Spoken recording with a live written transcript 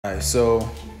Alright, so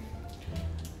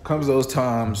comes those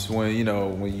times when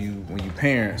when you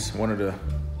parents, one of the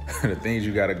the things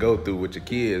you got to go through with your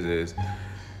kids is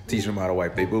teach them how to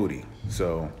wipe their booty.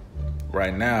 So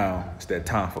right now it's that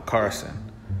time for Carson.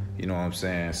 You know what I'm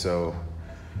saying? So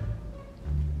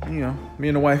me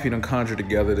and the wife done conjured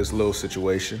together this little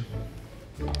situation.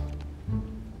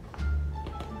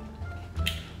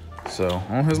 So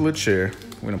on his little chair,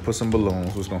 we're gonna put some balloons,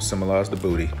 which is gonna symbolize the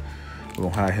booty. We're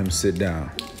gonna have him sit down.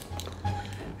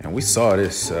 And we saw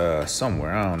this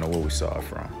somewhere. I don't know where we saw it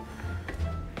from.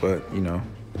 But,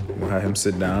 we'll have him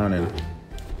sit down, and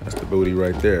that's the booty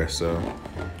right there. So,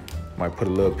 might put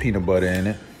a little peanut butter in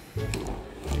it.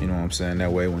 You know what I'm saying?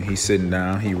 That way, when he's sitting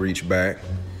down, he reach back.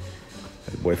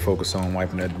 That boy focus on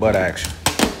wiping that butt action.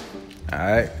 All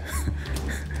right?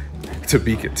 To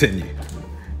be continued.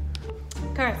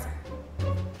 Carson.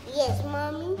 Yes,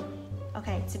 Mommy?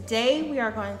 Okay, today we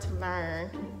are going to learn,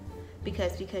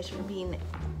 because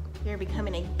you're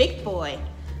becoming a big boy,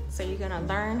 so you're gonna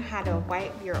learn how to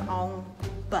wipe your own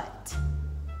butt.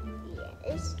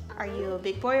 Yes. Are you a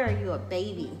big boy or are you a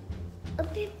baby? A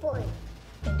big boy.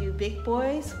 And do big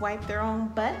boys wipe their own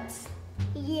butts?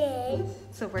 Yes.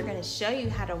 So we're gonna show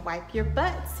you how to wipe your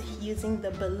butts using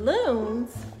the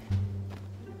balloons.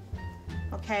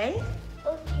 Okay?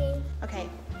 Okay. Okay,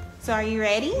 so are you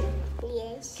ready?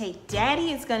 Yes. Okay,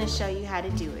 Daddy is gonna show you how to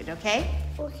do it, okay?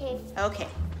 Okay. Okay.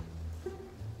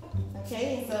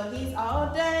 Okay, so he's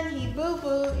all done. He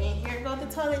boo-booed, and here go the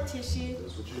toilet tissue.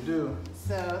 That's what you do.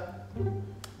 So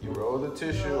You roll the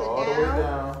tissue Roll it all the way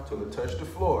down. down till it touch the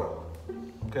floor.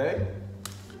 Okay?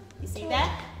 you see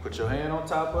that? Put your hand on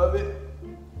top of it,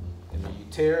 and then you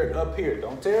tear it up here.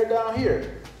 Don't tear it down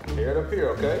here. Tear it up here,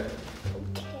 okay?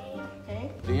 Okay.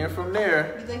 Okay. Then from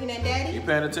there, You looking at Daddy? you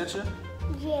paying attention?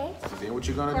 Yes. Then what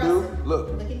you're gonna do, look,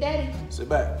 Look at Daddy. sit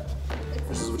back.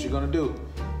 This is what you're gonna do.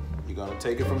 You're gonna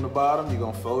take it from the bottom, you're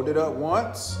gonna fold it up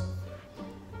once,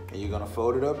 and you're gonna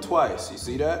fold it up twice. You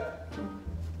see that?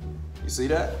 You see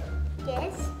that?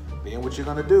 Yes. Then what you're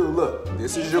gonna do, look,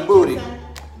 this is Pay your attention, booty. son.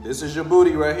 This is your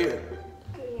booty right here.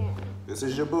 Yeah. This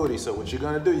is your booty. So what you're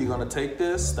gonna do, you're gonna take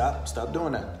this, stop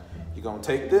doing that. You're gonna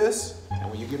take this, and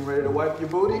when you're getting ready to wipe your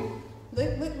booty,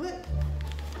 Look.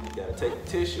 you gotta take the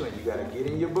tissue and you gotta get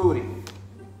in your booty.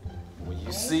 When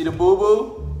you see the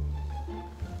boo-boo,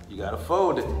 you gotta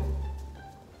fold it.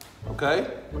 Okay?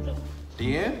 Okay.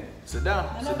 Then, sit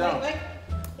down, sit down. Wait.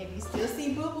 If you still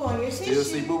see boo-boo on your tissue. Still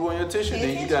see boo-boo on your tissue,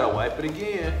 Pay then you gotta wipe it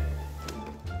again.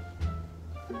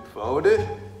 Fold it,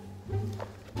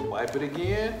 wipe it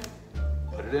again,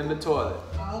 put it in the toilet.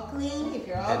 All clean. If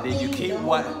you're all And then clean, you keep no more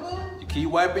wiping. boo-boo. You keep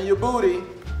wiping your booty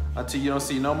until you don't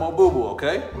see no more boo-boo,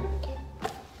 okay?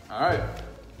 All right.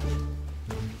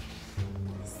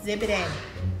 Zip it in.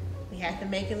 We have to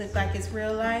make it look like it's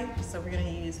real life, so we're gonna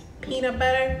use peanut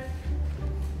butter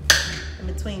in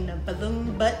between the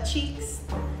balloon butt cheeks.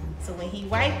 So when he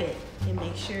wipe it,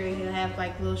 make sure he'll have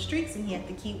like little streaks and he have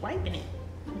to keep wiping it.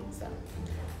 So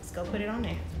let's go put it on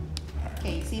there.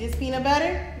 Okay, you see this peanut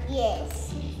butter?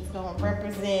 Yes. It's gonna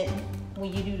represent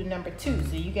when you do the number 2.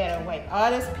 So you gotta wipe all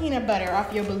this peanut butter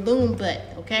off your balloon butt,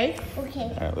 okay? Okay.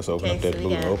 All right, let's open Okay, up that so we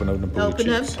booty. gotta Open up the booty open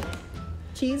up cheeks.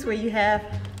 cheese where you have.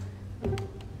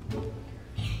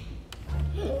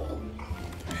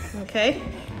 Okay.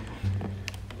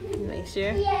 Make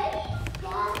sure. Yes.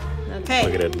 Okay.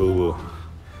 Look at that boo-boo.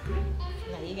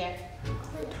 Now you got.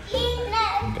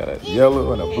 Got a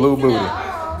yellow and a blue booty.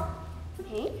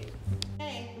 Okay.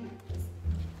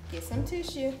 Get some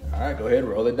tissue. All right, go ahead,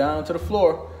 roll it down to the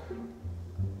floor.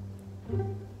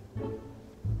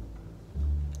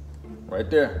 Right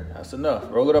there, that's enough.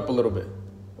 Roll it up a little bit.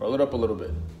 Roll it up a little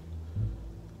bit.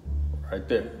 Right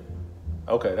there.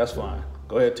 Okay, that's fine.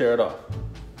 Go ahead, tear it off.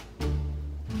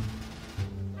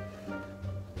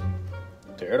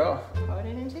 Tear it off. Hold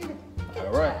it into it.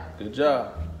 All right, good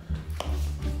job.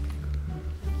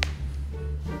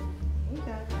 You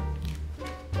got it.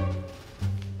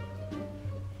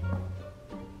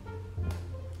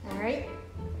 All right.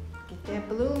 Get that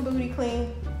balloon booty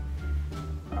clean.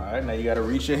 All right, now you gotta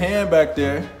reach your hand back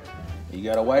there. You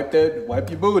gotta wipe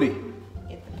your booty.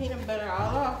 Get the peanut butter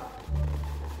all off.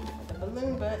 The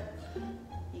balloon butt.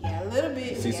 You got a little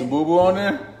bit. See You some gotta boo-boo on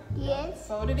there? Yes.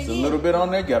 Fold it It's a again. little bit on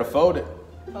there, you gotta fold it.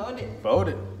 Fold it. Fold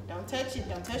it. Don't touch it.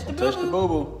 Don't touch the Touch the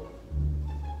boo-boo. boo-boo.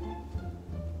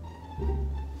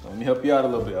 So let me help you out a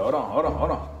little bit. Hold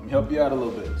on. Let me help you out a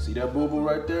little bit. See that boo-boo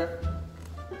right there?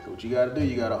 So what you gotta do,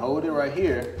 you gotta hold it right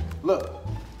here. Look,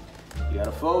 you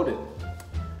gotta fold it.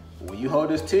 When you hold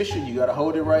this tissue, you gotta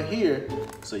hold it right here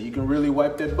so you can really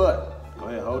wipe that butt. Go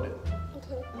ahead, hold it.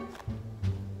 Okay.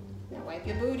 Now wipe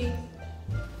your booty.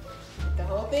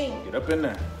 whole thing. Get up in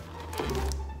there.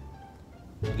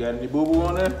 You got any boo-boo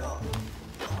on there?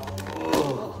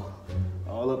 Oh,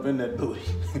 all up in that booty.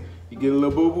 You get a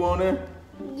little boo-boo on there?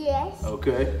 Yes.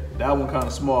 Okay. That one kind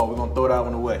of small. We're gonna throw that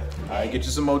one away. All right, get you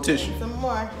some more tissue. Some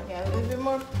more. We got a little bit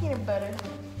more peanut butter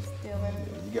still in.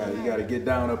 You gotta get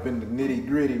down up in the nitty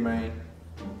gritty, man.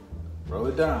 Roll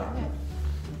it down.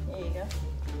 There you go.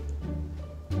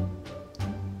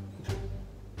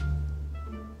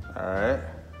 All right.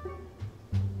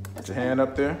 Put your hand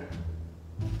up there.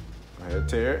 Go ahead,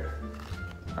 tear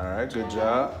it. All right, good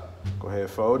job. Go ahead,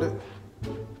 fold it.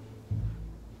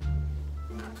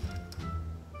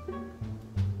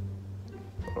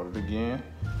 Fold it again.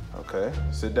 Okay,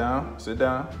 sit down, sit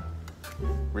down.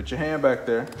 Reach your hand back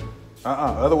there.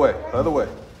 Other way, other way,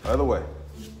 other way.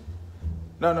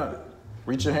 No.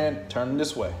 Reach your hand, turn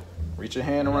this way. Reach your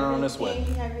hand around this way.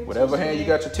 Whatever hand you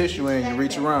got your tissue in, you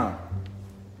reach around.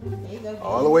 There you go.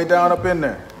 All the way down up in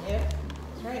there. Yep,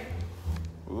 that's right.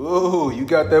 Ooh, you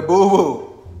got that boo-boo.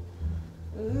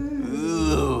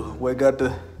 Ooh, you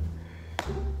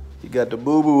got the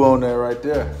boo-boo on there right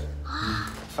there.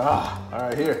 All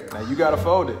right, here. Now you gotta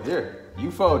fold it. Here, you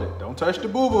fold it. Don't touch the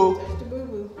boo-boo. Touch the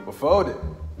boo-boo. But fold it.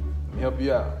 Let me help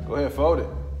you out. Go ahead, fold it.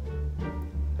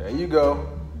 There you go.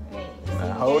 Right.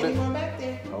 Now hold it. One back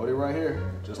there. Hold it right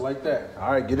here, just like that.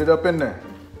 All right, get it up in there.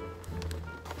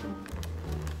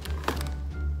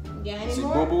 You got any See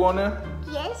more? boo-boo on there?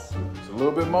 Yes. It's a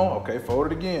little bit more. Okay, fold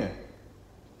it again.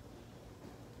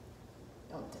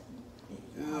 Don't touch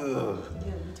Ugh.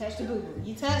 You touched the boo-boo.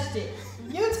 You touched it.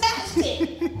 You touched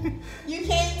it. You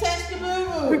can't touch the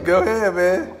boo-boo. Go ahead,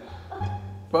 man.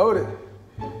 Fold it.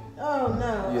 Oh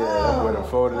no. Yeah, that boy done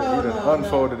folded it. He done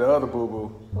unfolded the other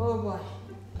boo-boo. Oh boy.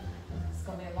 It's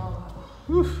gonna be a long haul.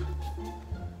 Whew.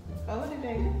 Fold it,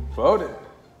 baby. Fold it.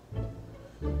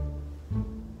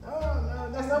 Oh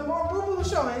no, that's no more boo-boo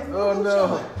showing. It's Oh, boo-boo no.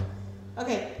 showing.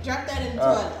 Okay, drop that in the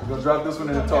All toilet. right, we're gonna drop this one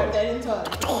in the Drop toilet. that in the toilet.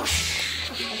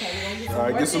 Okay, we're gonna get some All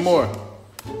right, get some tissue. more.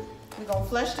 We're gonna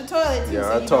flush the toilet too,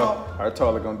 Yeah, so our you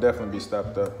toilet gonna definitely be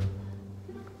stopped up.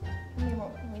 we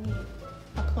need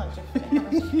a plunger for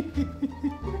that.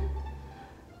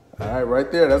 All right,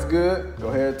 right there, that's good. Go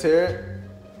ahead, tear it.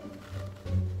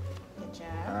 Good job.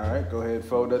 All right, go ahead,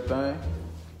 fold that thing.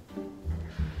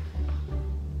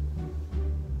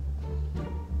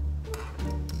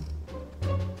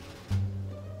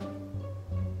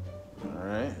 All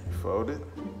right, fold it.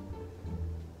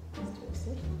 Twist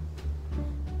it.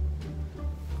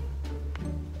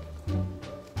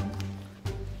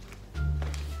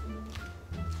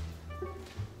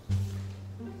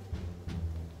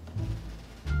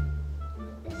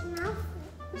 It's not.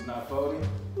 It's not folding?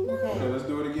 No. Okay, let's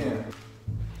do it again.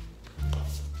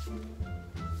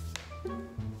 Here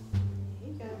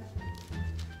you go.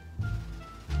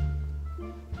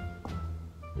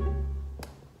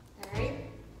 All right.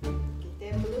 Get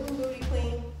that balloon booty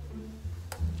clean.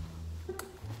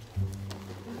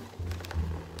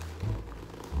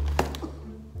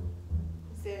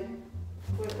 So,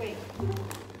 wait.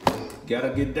 Gotta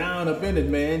get down up in it,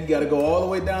 man. You gotta go all the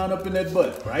way down up in that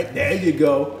butt. Right there you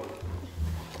go.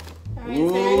 All right,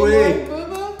 is there any Ooh-wee. more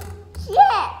boo-boo?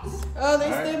 Yes. Oh,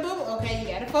 there's All right. still boo-boo. Okay, you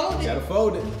gotta fold it. You gotta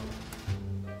fold it.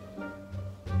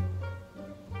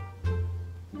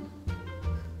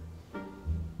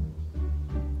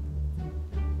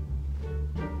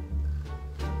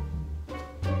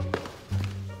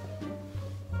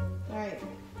 All right,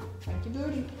 like your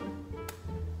booty.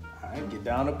 All right, get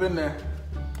down up in there.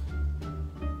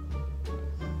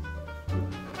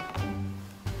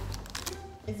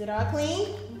 Is it all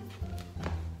clean?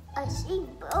 I see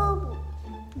boo.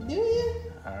 Do you?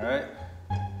 All right.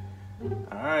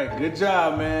 All right, good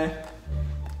job, man.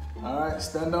 All right,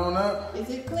 stand on up. Is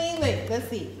it clean? Wait, let's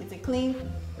see. Is it clean?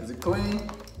 Is it clean?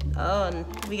 Oh,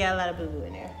 we got a lot of boo-boo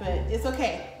in there, but it's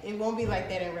okay. It won't be like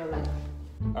that in real life.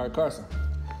 All right, Carson.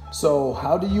 So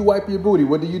how do you wipe your booty?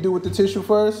 What do you do with the tissue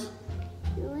first?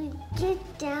 We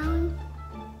get down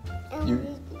and You-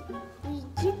 we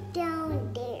get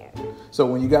down there. So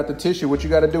when you got the tissue, what you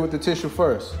gotta do with the tissue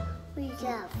first? We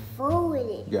got fold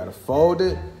it. You gotta fold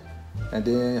it, and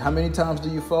then how many times do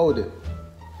you fold it?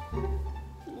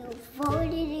 You fold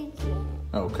it again.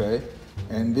 Okay.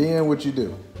 And then what you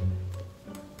do?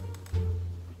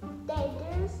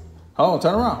 There's Oh,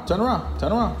 turn around, turn around,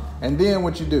 turn around. And then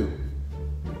what you do?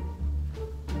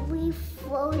 we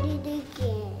fold it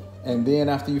again. And then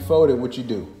after you fold it, what you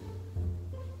do?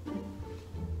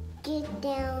 Get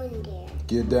down there.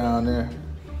 Get down there.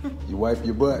 You wipe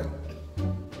your butt.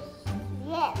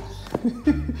 Yes.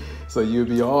 So you'll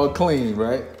be all clean,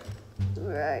 right?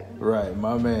 Right. Right,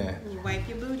 my man. You wipe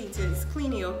your booty till it's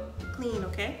clean clean,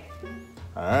 okay?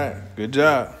 All right, good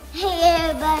job. Hey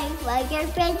everybody, like our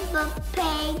Facebook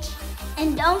page.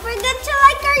 And don't forget to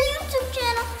like our YouTube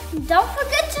channel. And don't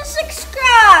forget to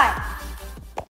subscribe.